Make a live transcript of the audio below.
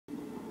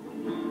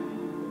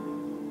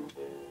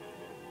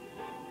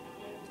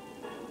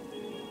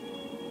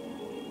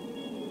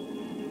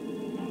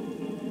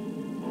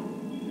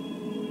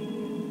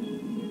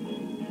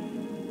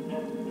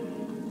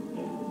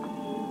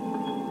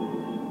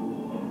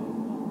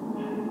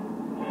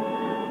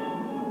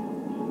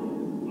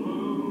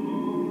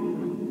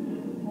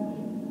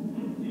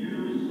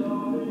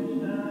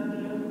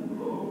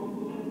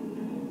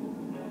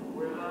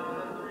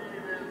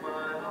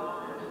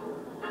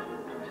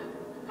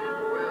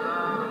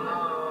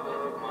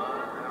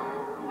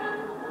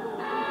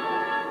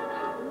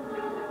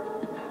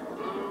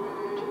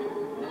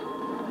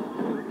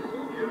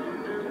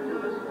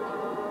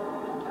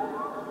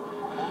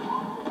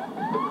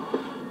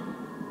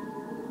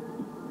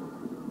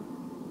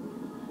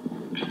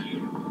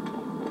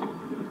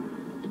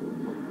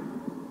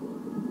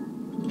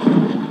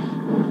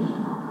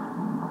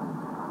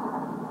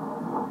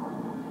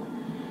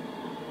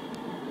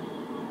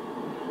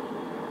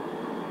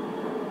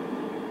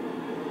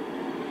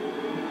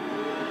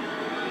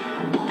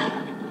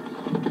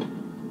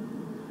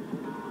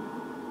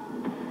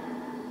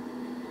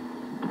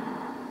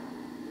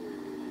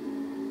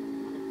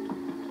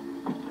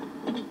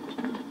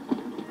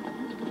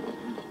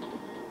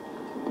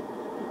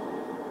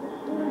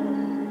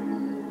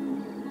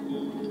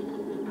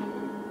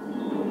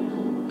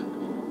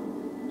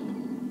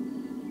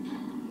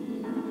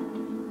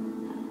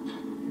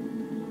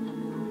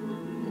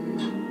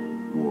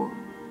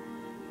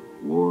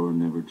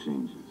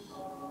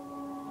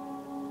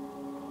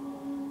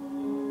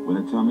When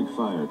atomic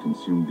fire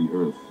consumed the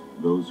Earth,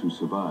 those who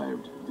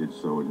survived did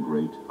so in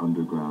great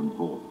underground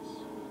vaults.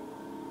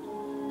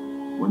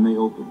 When they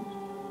opened,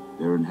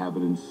 their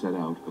inhabitants set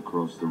out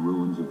across the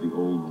ruins of the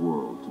old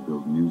world to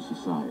build new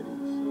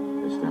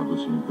societies,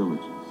 establishing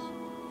villages,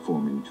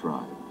 forming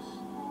tribes.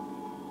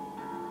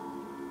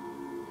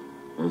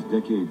 As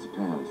decades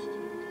passed,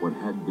 what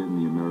had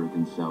been the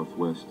American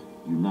Southwest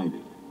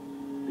united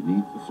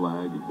beneath the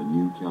flag of the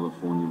new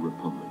California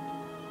Republic,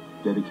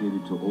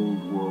 dedicated to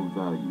old world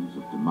values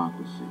of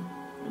democracy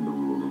and the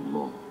rule of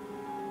law.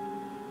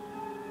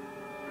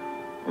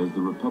 As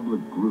the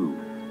Republic grew,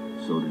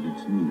 so did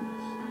its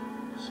needs.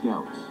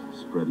 Scouts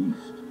spread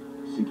east,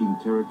 seeking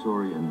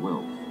territory and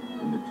wealth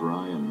in the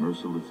dry and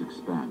merciless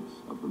expanse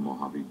of the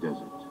Mojave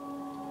Desert.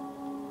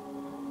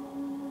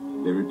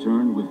 They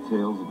returned with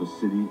tales of a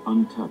city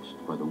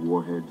untouched by the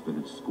warheads that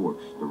had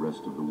scorched the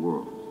rest of the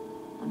world,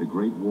 and a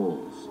great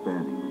wall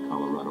spanning the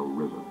Colorado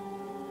River.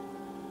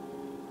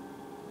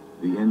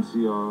 The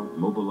NCR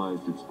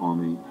mobilized its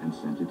army and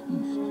sent it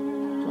east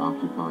to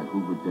occupy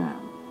Hoover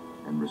Dam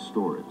and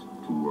restore it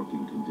to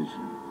working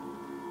condition.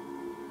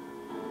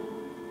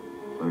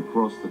 But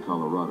across the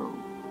Colorado,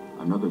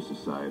 another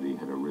society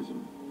had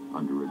arisen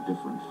under a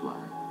different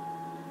flag.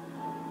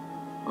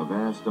 A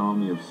vast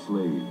army of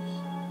slaves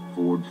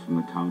forged from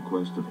the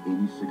conquest of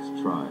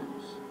 86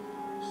 tribes,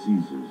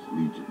 Caesar's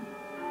Legion.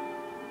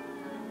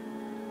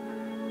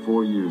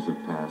 4 years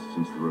have passed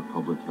since the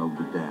Republic held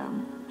the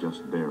dam,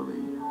 just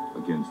barely,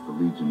 against the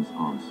Legion's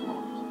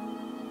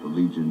onslaught. The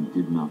Legion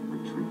did not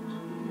retreat.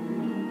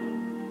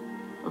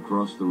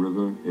 Across the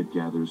river, it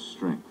gathers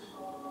strength.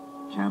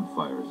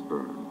 Campfires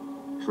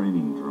burn,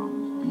 training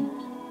drums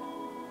beat.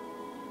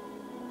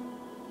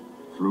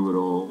 Through it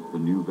all, the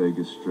New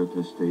Vegas Strip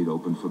has stayed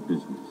open for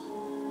business,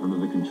 under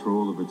the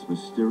control of its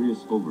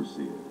mysterious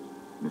overseer,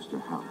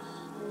 Mr.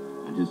 House,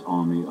 and his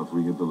army of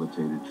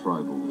rehabilitated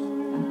tribals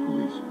and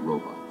police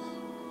robots.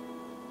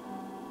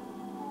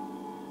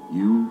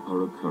 You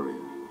are a courier,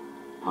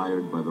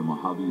 hired by the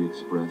Mojave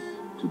Express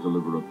to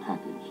deliver a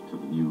package to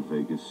the New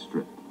Vegas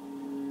Strip.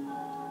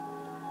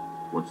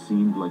 What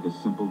seemed like a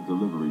simple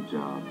delivery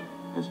job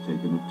has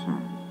taken a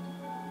turn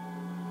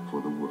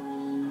for the worse.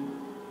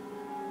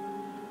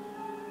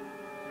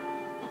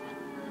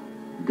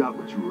 You got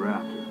what you were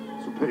after,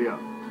 so pay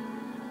up.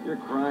 You're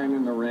crying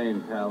in the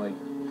rain, Pally.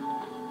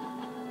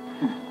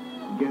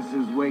 Guess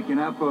who's waking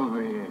up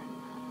over here?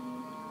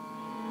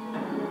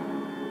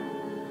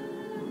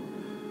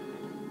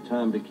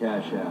 Time to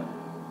cash out.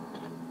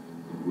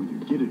 Will you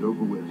get it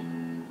over with?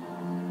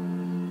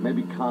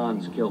 Maybe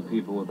cons kill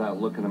people without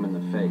looking them in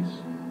the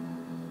face.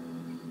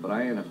 But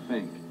I ain't a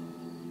fink.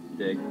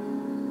 Dig?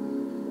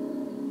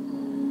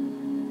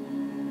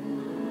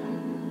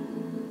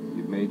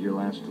 You've made your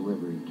last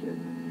delivery, kid.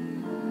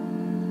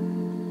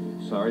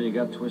 Sorry you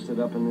got twisted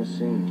up in this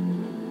scene.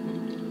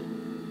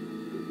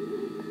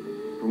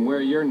 From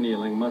where you're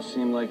kneeling must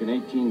seem like an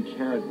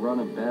 18-carat run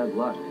of bad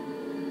luck.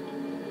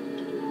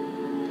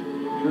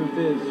 Truth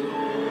is,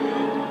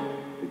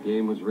 the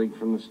game was rigged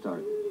from the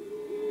start.